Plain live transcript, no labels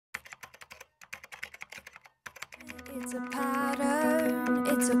It's a pattern,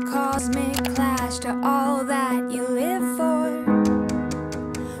 it's a cosmic clash to all that you live for.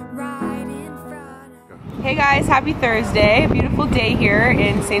 Right in front of... Hey guys, happy Thursday. A beautiful day here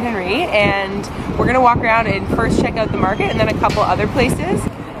in St. Henri, and we're gonna walk around and first check out the market and then a couple other places.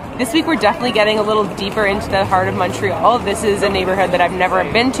 This week we're definitely getting a little deeper into the heart of Montreal. This is a neighborhood that I've never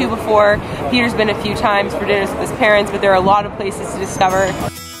been to before. Peter's been a few times for dinners with his parents, but there are a lot of places to discover.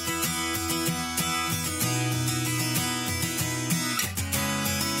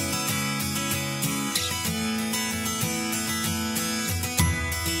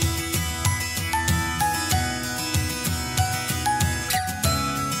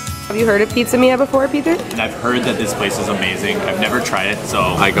 Have you heard of Pizza Mia before, Peter? I've heard that this place is amazing. I've never tried it, so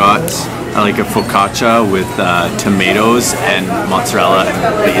I got like a focaccia with tomatoes and mozzarella and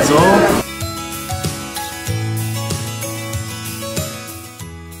basil.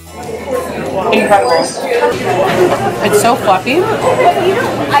 Incredible. It's so fluffy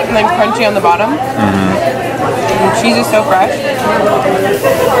and then crunchy on the bottom. The cheese is so fresh.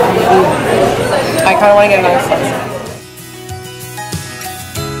 I kind of want to get another slice.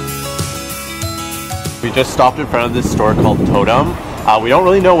 We just stopped in front of this store called Totem. We don't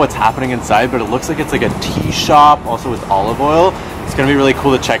really know what's happening inside, but it looks like it's like a tea shop, also with olive oil. It's gonna be really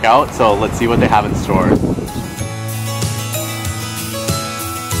cool to check out, so let's see what they have in store.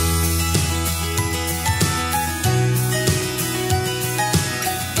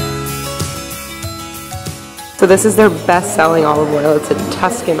 So this is their best-selling olive oil. It's a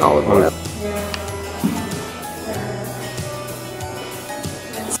Tuscan olive oil.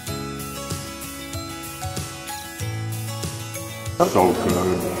 So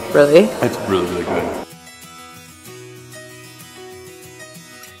good. Really? It's really, really good.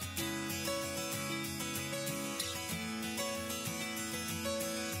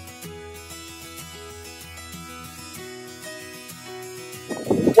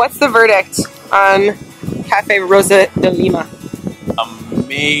 What's the verdict on Cafe Rosa de Lima?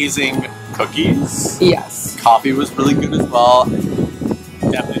 Amazing cookies. Yes. Coffee was really good as well.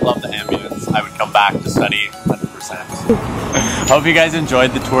 Definitely love the ambience. I would come back to study 100%. Hope you guys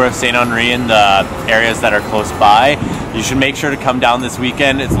enjoyed the tour of St. Henri and the areas that are close by. You should make sure to come down this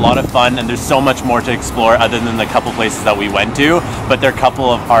weekend. It's a lot of fun and there's so much more to explore other than the couple places that we went to, but they're a couple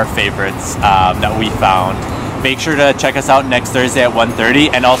of our favorites that we found. Make sure to check us out next Thursday at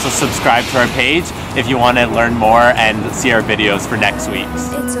 1:30 and also subscribe to our page if you want to learn more and see our videos for next week.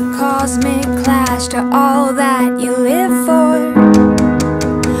 It's a cosmic clash to all that you live for.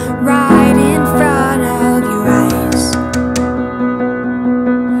 Right in front of your eyes.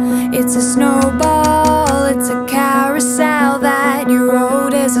 It's a snowball, it's a carousel that you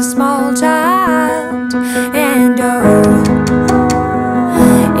rode as a small child. And oh,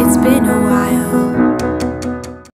 it's been a while.